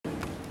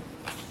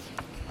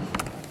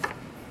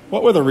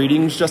What were the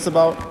readings just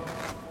about?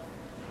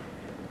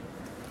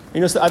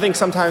 I think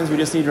sometimes we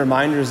just need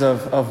reminders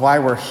of why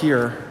we're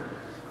here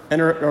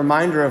and a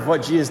reminder of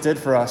what Jesus did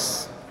for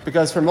us.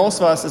 Because for most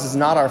of us, this is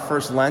not our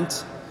first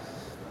Lent.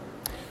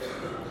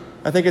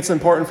 I think it's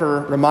important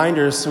for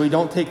reminders so we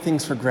don't take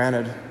things for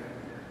granted.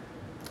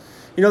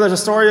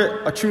 There's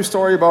a true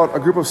story about a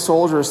group of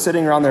soldiers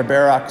sitting around their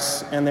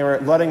barracks, and they were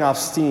letting off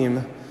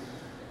steam.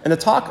 And the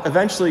talk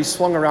eventually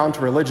swung around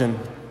to religion.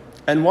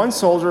 And one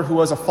soldier, who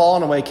was a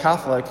fallen-away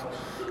Catholic,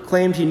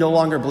 claimed he no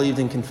longer believed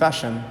in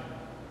confession.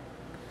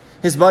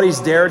 His buddies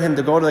dared him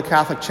to go to the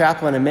Catholic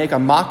chaplain and make a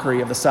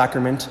mockery of the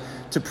sacrament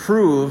to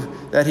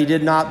prove that he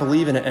did not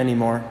believe in it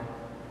anymore.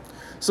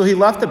 So he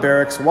left the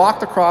barracks,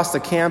 walked across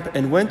the camp,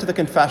 and went to the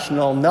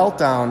confessional, knelt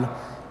down,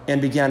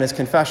 and began his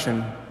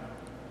confession.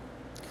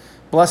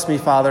 "Bless me,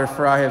 Father,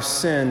 for I have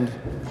sinned.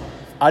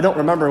 I don't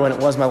remember when it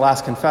was my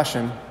last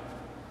confession."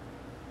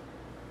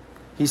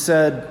 He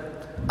said,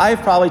 "I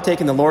have probably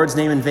taken the Lord's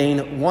name in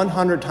vain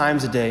 100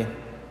 times a day,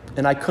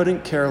 and I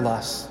couldn't care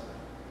less."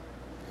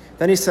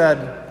 Then he said,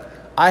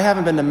 "I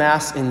haven't been to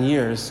Mass in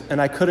years,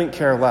 and I couldn't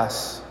care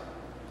less.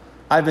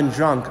 I've been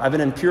drunk, I've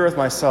been impure with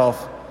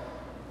myself."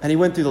 And he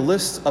went through the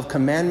list of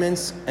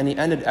commandments, and he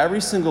ended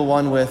every single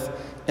one with,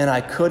 "and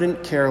I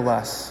couldn't care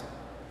less."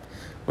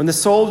 When the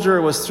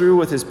soldier was through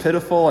with his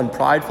pitiful and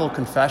prideful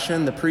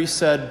confession, the priest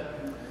said,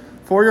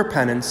 "For your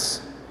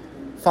penance,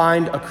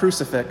 find a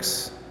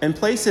crucifix and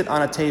place it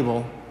on a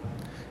table,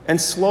 and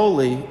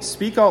slowly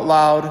speak out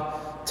loud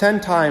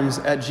 10 times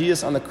at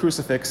Jesus on the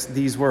crucifix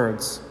these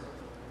words: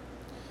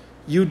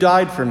 'You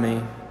died for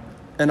me,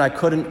 and I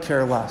couldn't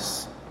care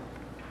less.'"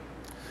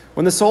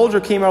 When the soldier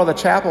came out of the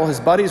chapel,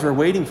 his buddies were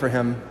waiting for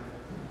him.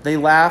 They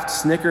laughed,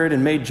 snickered,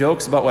 and made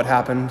jokes about what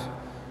happened.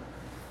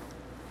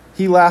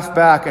 He laughed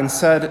back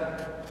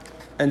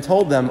and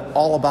told them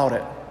all about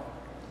it.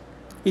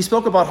 He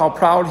spoke about how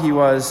proud he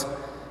was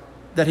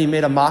that he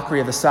made a mockery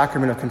of the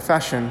sacrament of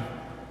confession.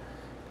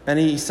 And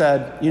he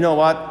said, "You know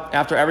what?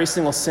 After every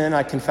single sin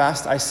I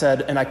confessed, I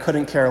said, 'and I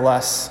couldn't care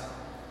less.'"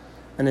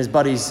 And his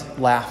buddies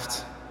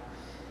laughed.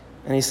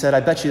 And he said,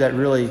 "I bet you that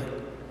really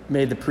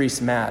made the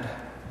priest mad."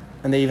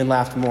 And they even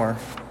laughed more.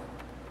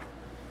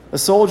 The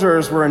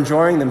soldiers were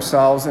enjoying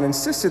themselves and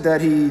insisted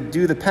that he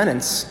do the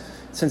penance,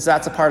 since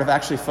that's a part of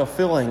actually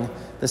fulfilling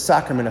the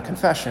sacrament of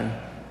confession.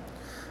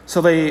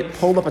 So they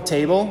pulled up a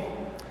table,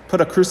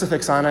 put a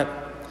crucifix on it,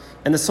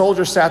 and the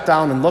soldier sat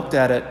down and looked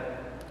at it,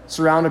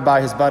 surrounded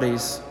by his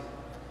buddies.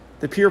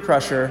 The peer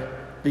pressure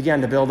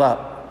began to build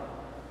up.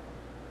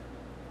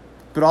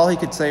 But all he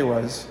could say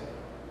was,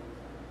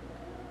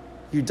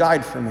 "You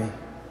died for me.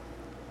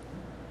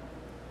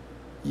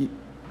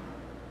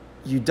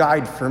 You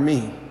died for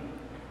me."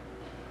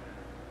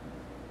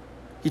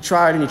 He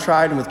tried,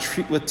 and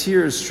with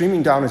tears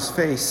streaming down his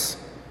face,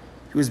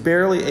 he was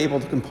barely able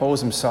to compose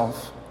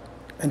himself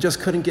and just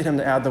couldn't get him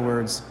to add the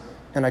words,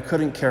 "and I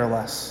couldn't care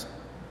less."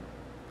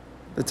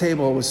 The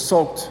table was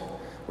soaked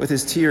with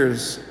his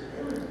tears,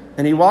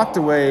 and he walked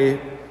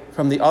away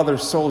from the other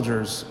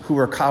soldiers who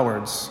were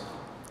cowards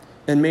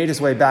and made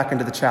his way back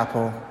into the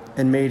chapel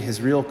and made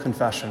his real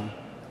confession.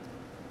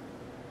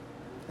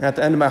 And at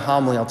the end of my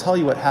homily, I'll tell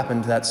you what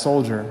happened to that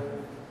soldier.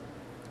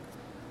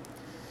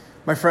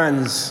 My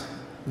friends,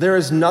 there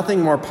is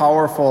nothing more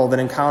powerful than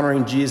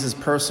encountering Jesus'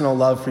 personal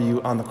love for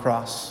you on the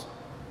cross.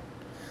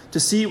 To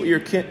see what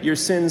your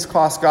sins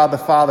cost God the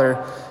Father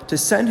to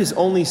send his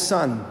only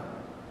Son.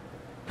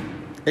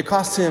 It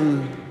cost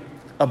him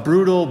a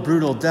brutal,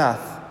 brutal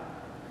death.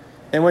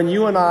 And when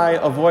you and I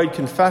avoid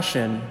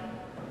confession,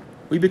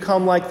 we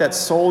become like that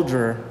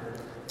soldier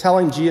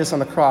telling Jesus on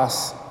the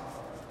cross,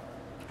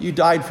 "You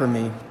died for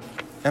me,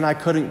 and I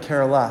couldn't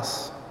care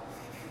less."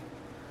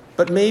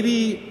 But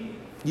maybe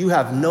you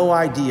have no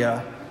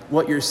idea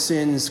what your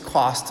sins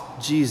cost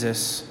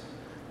Jesus,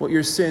 what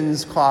your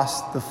sins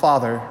cost the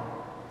Father.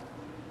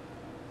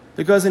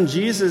 Because in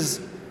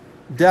Jesus'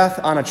 death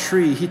on a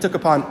tree, he took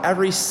upon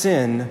every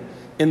sin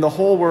in the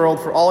whole world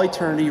for all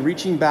eternity,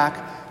 reaching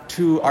back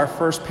to our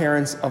first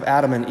parents of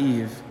Adam and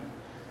Eve.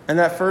 And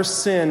that first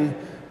sin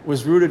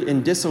was rooted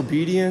in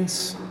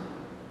disobedience,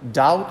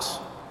 doubt,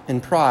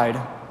 and pride.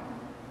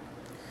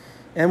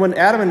 And when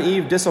Adam and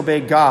Eve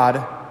disobeyed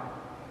God,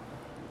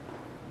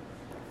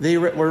 they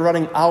were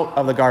running out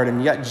of the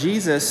garden, yet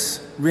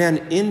Jesus ran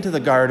into the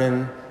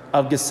Garden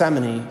of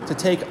Gethsemane to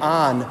take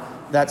on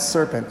that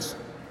serpent.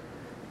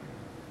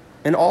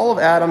 And all of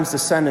Adam's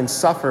descendants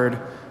suffered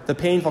the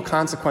painful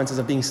consequences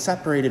of being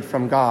separated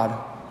from God.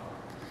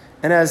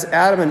 And as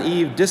Adam and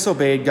Eve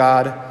disobeyed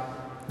God,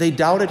 they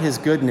doubted his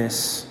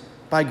goodness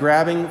by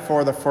grabbing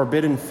for the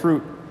forbidden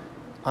fruit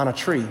on a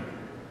tree.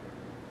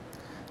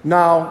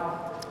 Now,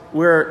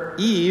 where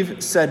Eve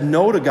said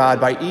no to God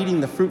by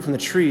eating the fruit from the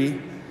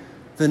tree,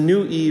 the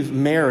new Eve,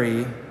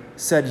 Mary,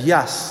 said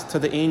yes to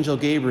the angel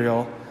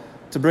Gabriel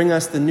to bring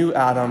us the new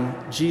Adam,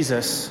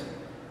 Jesus,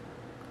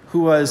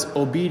 who was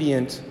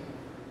obedient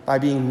by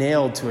being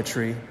nailed to a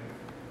tree.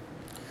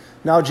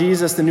 Now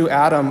Jesus, the new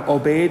Adam,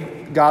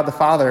 obeyed God the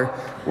Father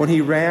when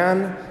he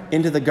ran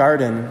into the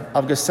Garden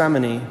of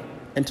Gethsemane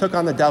and took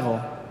on the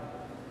devil.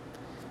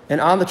 And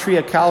on the tree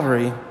at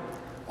Calvary,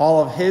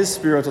 all of his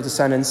spiritual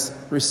descendants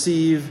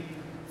receive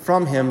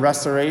from him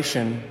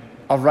restoration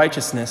of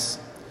righteousness,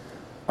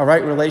 a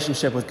right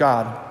relationship with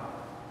God.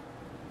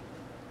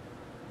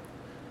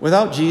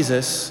 Without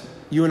Jesus,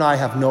 you and I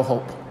have no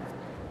hope.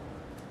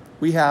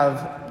 We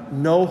have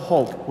no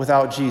hope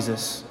without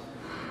Jesus.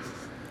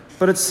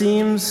 But it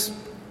seems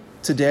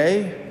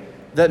today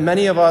that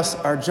many of us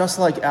are just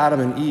like Adam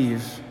and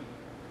Eve,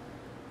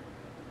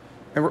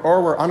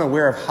 or we're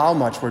unaware of how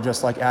much we're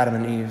just like Adam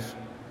and Eve.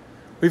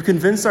 We've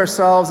convinced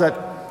ourselves that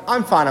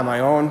I'm fine on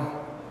my own.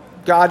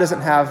 God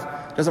doesn't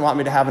want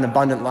me to have an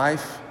abundant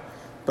life.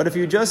 But if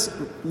you just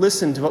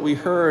listen to what we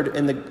heard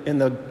in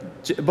the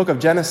book of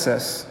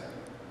Genesis,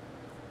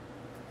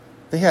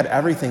 they had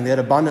everything. They had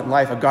abundant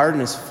life. A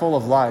garden is full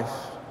of life.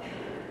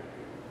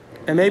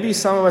 And maybe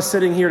some of us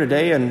sitting here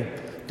today and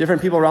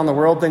different people around the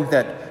world think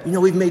that,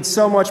 we've made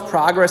so much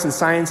progress in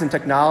science and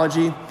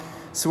technology,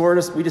 so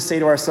we just say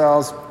to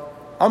ourselves,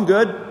 I'm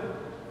good.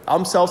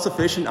 I'm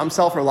self-sufficient. I'm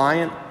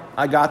self-reliant.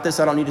 I got this.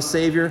 I don't need a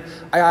savior.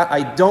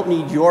 I don't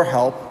need your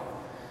help.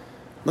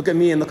 Look at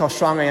me and look how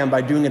strong I am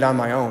by doing it on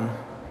my own.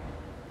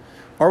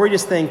 Or we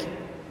just think,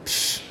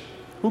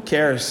 who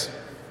cares?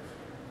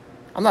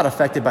 I'm not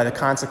affected by the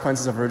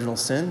consequences of original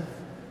sin.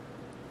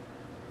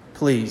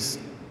 Please,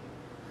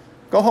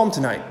 go home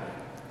tonight.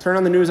 Turn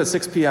on the news at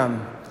 6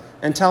 p.m.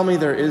 and tell me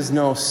there is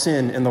no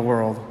sin in the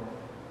world.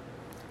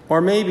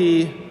 Or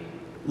maybe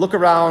look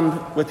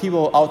around with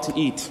people out to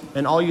eat,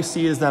 and all you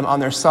see is them on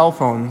their cell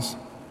phones,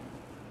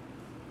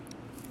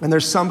 and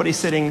there's somebody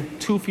sitting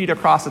 2 feet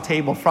across the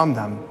table from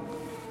them.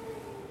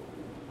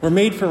 We're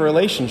made for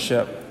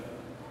relationship.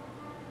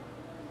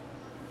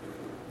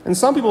 And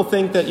some people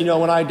think that,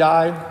 when I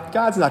die,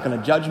 God's not going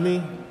to judge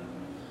me.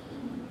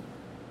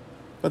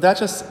 But that's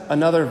just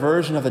another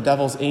version of the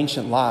devil's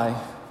ancient lie.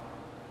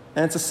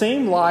 And it's the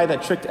same lie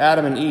that tricked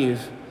Adam and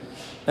Eve.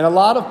 And a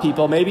lot of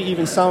people, maybe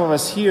even some of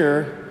us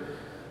here,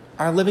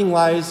 are living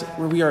lives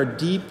where we are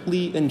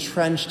deeply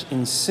entrenched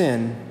in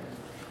sin.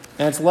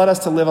 And it's led us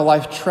to live a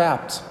life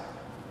trapped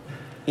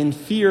in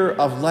fear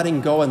of letting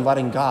go and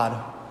letting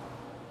God.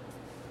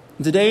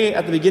 Today,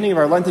 at the beginning of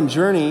our Lenten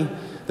journey,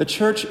 the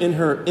church, in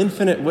her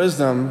infinite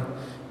wisdom,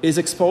 is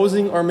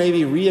exposing or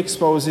maybe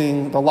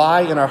re-exposing the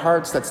lie in our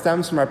hearts that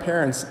stems from our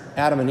parents,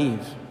 Adam and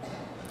Eve.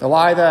 The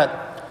lie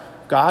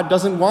that God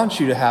doesn't want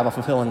you to have a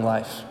fulfilling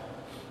life.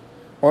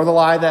 Or the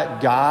lie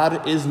that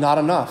God is not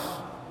enough.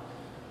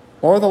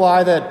 Or the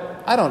lie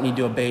that I don't need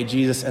to obey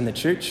Jesus and the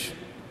church.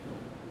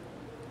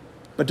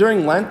 But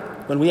during Lent,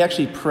 when we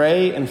actually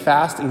pray and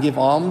fast and give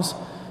alms,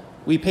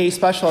 we pay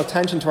special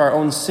attention to our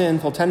own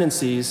sinful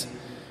tendencies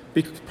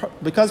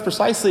because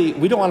precisely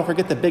we don't want to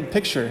forget the big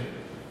picture.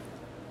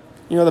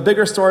 The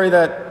bigger story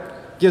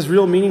that gives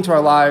real meaning to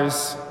our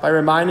lives by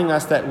reminding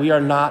us that we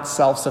are not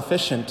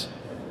self-sufficient.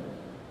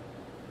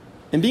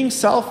 And being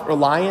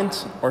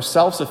self-reliant or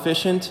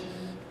self-sufficient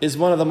is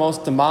one of the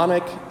most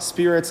demonic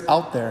spirits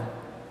out there.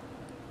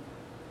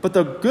 But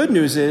the good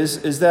news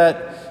is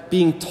that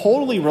being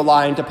totally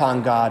reliant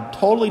upon God,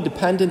 totally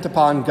dependent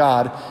upon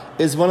God,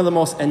 is one of the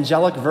most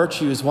angelic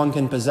virtues one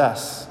can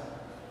possess.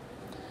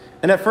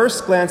 And at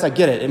first glance, I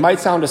get it. It might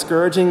sound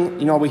discouraging.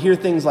 We hear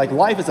things like,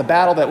 life is a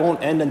battle that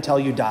won't end until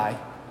you die.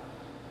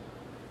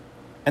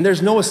 And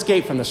there's no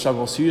escape from the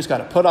struggle, so you just got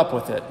to put up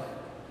with it.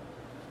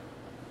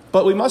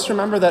 But we must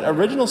remember that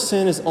original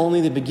sin is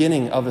only the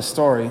beginning of the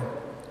story.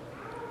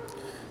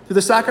 Through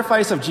the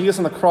sacrifice of Jesus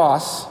on the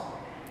cross,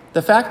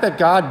 the fact that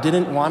God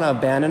didn't want to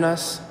abandon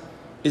us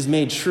is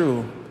made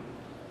true.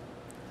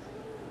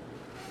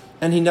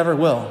 And he never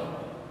will.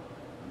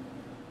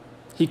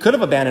 He could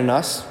have abandoned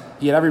us.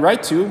 He had every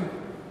right to,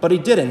 but he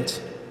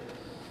didn't.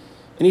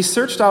 And he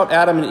searched out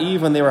Adam and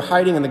Eve when they were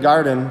hiding in the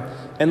garden,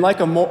 and like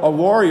a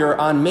warrior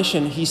on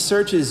mission, he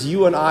searches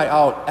you and I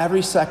out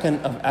every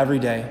second of every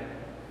day.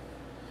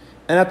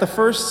 And at the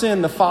first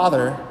sin, the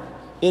Father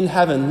in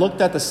heaven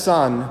looked at the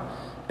Son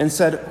and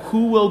said,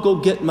 who will go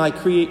get my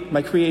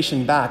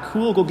creation back? Who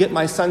will go get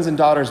my sons and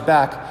daughters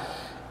back?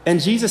 And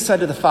Jesus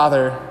said to the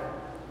Father,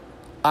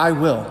 I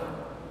will.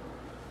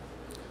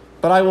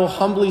 But I will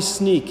humbly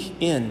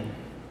sneak in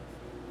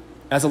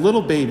as a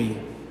little baby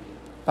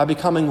by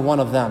becoming one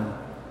of them.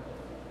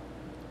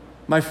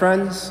 My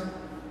friends,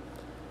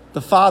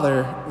 the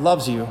Father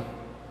loves you.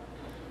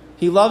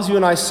 He loves you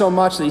and I so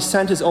much that he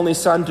sent his only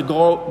Son to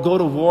go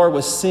to war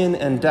with sin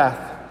and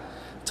death,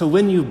 to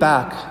win you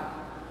back.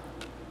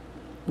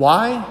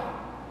 Why?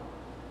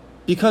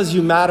 Because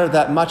you matter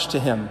that much to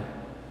him.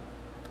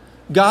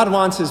 God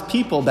wants his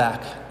people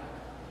back.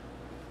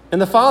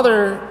 And the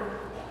Father,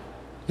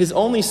 his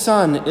only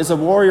Son, is a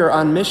warrior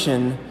on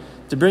mission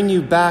to bring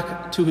you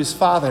back to his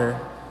Father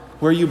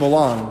where you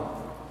belong.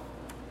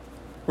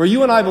 Where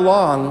you and I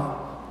belong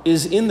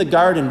is in the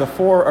garden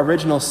before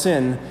original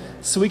sin,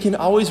 so we can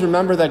always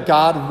remember that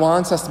God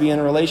wants us to be in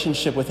a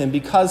relationship with him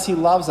because he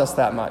loves us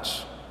that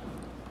much.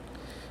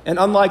 And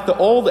unlike the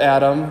old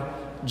Adam,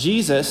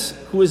 Jesus,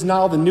 who is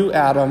now the new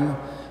Adam,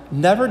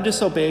 never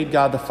disobeyed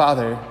God the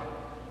Father.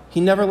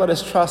 he never let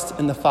his trust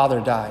in the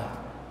Father die.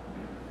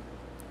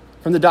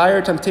 From the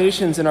dire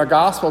temptations in our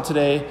gospel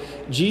today,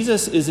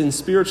 Jesus is in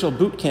spiritual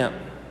boot camp.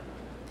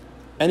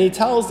 And he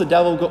tells the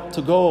devil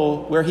to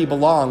go where he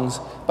belongs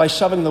by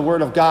shoving the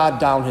word of God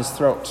down his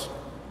throat.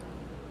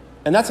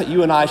 And that's what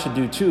you and I should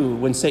do too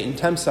when Satan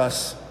tempts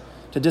us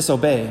to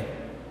disobey.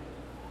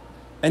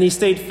 And he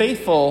stayed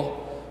faithful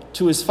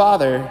to his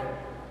Father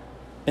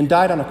and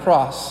died on a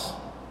cross.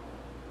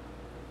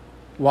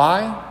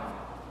 Why?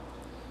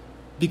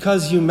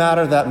 Because you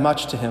matter that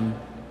much to him.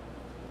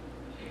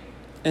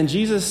 And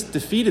Jesus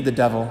defeated the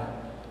devil,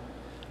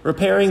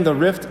 repairing the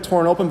rift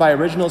torn open by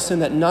original sin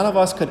that none of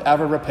us could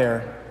ever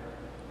repair.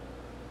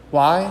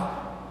 Why?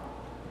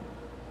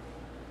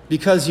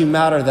 Because you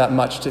matter that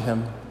much to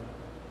him.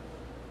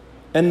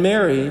 And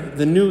Mary,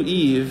 the new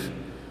Eve,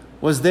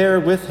 was there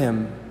with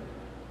him,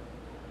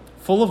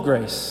 full of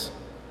grace,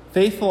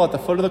 faithful at the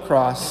foot of the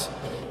cross,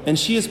 and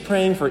she is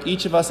praying for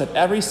each of us at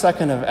every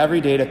second of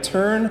every day to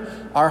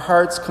turn our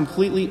hearts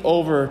completely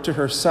over to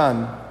her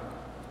Son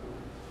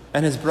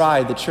and his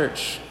bride, the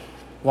church.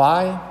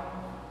 Why?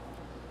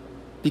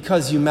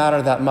 Because you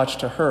matter that much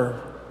to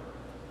her.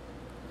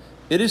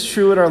 It is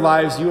true in our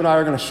lives, you and I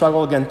are going to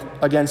struggle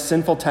against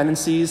sinful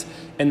tendencies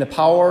and the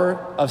power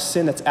of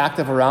sin that's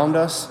active around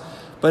us.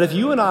 But if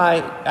you and I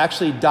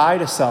actually die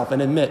to self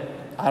and admit,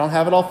 I don't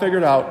have it all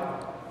figured out,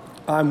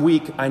 I'm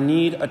weak, I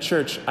need a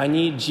church, I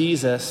need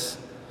Jesus,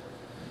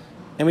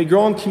 and we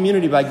grow in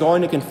community by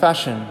going to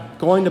confession,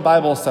 going to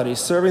Bible studies,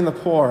 serving the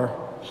poor,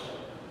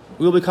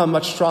 we will become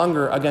much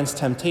stronger against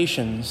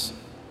temptations.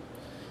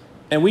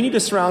 And we need to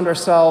surround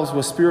ourselves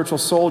with spiritual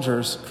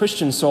soldiers,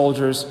 Christian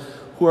soldiers,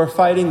 who are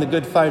fighting the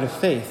good fight of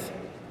faith.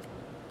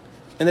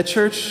 And the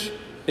church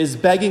is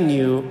begging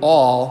you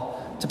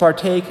all to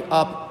partake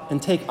up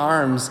and take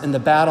arms in the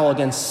battle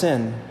against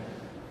sin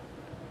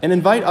and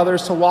invite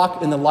others to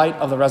walk in the light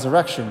of the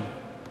resurrection.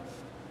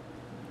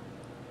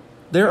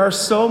 There are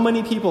so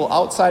many people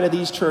outside of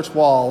these church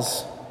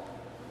walls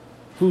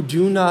who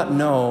do not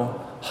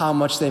know how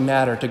much they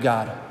matter to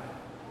God.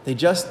 They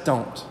just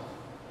don't.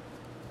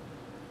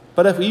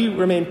 But if we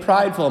remain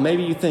prideful,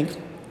 maybe you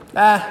think,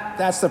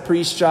 that's the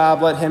priest's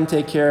job, let him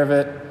take care of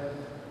it.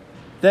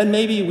 Then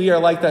maybe we are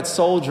like that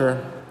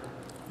soldier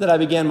that I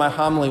began my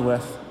homily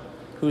with,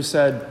 who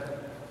said,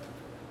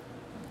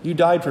 you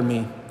died for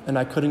me, and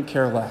I couldn't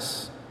care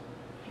less.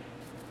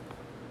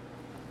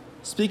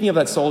 Speaking of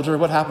that soldier,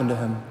 what happened to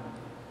him?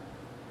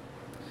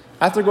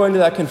 After going to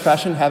that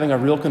confession, having a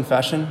real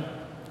confession,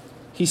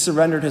 he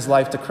surrendered his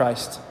life to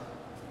Christ.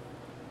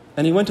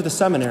 And he went to the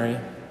seminary.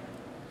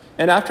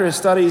 And after his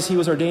studies, he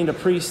was ordained a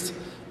priest,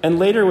 and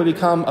later would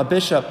become a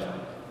bishop,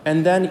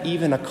 and then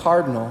even a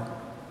cardinal.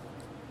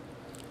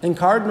 And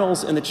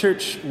cardinals in the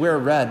church wear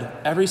red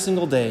every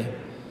single day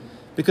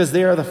because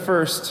they are the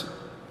first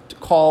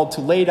called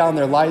to lay down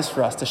their lives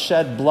for us, to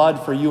shed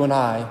blood for you and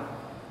I.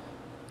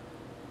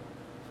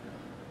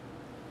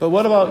 But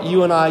what about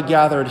you and I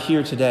gathered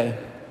here today?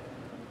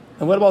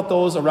 And what about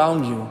those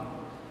around you?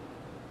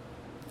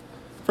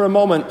 For a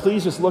moment,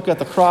 please just look at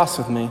the cross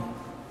with me.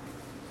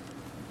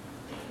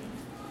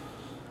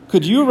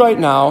 Could you right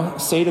now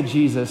say to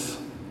Jesus,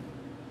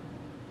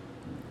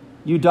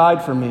 you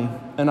died for me,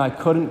 and I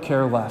couldn't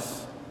care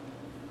less?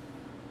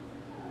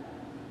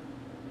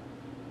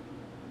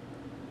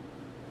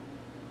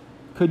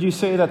 Could you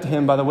say that to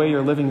him by the way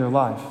you're living your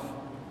life?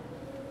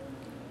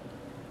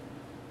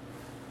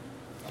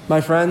 My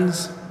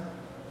friends,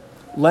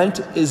 Lent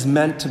is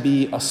meant to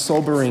be a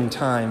sobering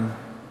time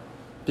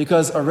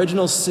because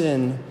original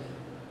sin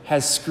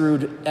has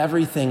screwed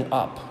everything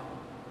up.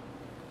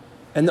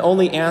 And the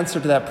only answer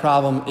to that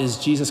problem is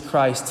Jesus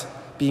Christ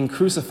being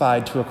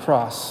crucified to a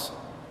cross.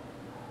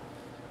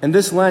 And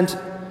this Lent,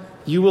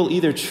 you will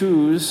either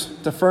choose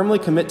to firmly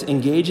commit to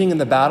engaging in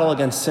the battle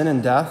against sin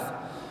and death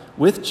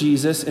with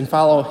Jesus and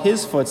follow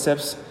his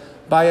footsteps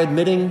by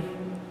admitting,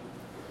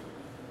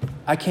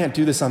 I can't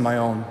do this on my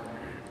own.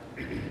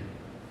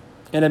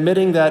 And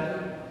admitting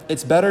that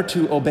it's better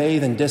to obey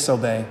than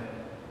disobey.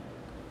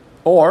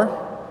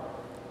 Or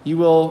you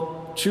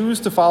will choose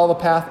to follow the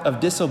path of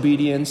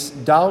disobedience,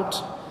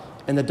 doubt,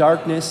 and the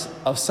darkness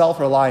of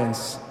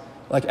self-reliance,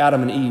 like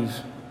Adam and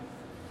Eve.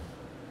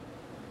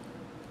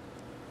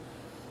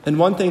 And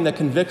one thing that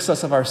convicts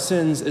us of our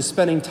sins is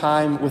spending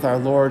time with our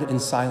Lord in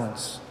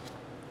silence.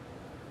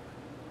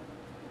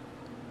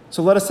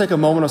 So let us take a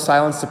moment of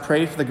silence to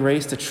pray for the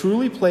grace to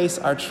truly place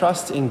our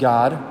trust in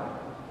God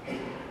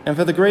and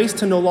for the grace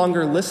to no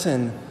longer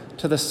listen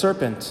to the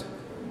serpent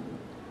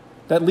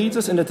that leads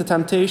us into the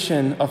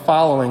temptation of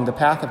following the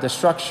path of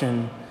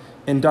destruction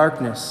in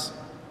darkness,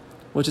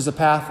 which is a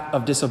path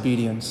of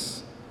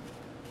disobedience.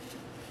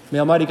 May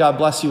Almighty God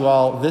bless you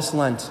all this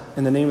Lent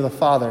in the name of the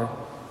Father,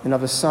 and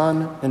of the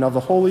Son, and of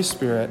the Holy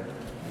Spirit.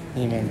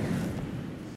 Amen.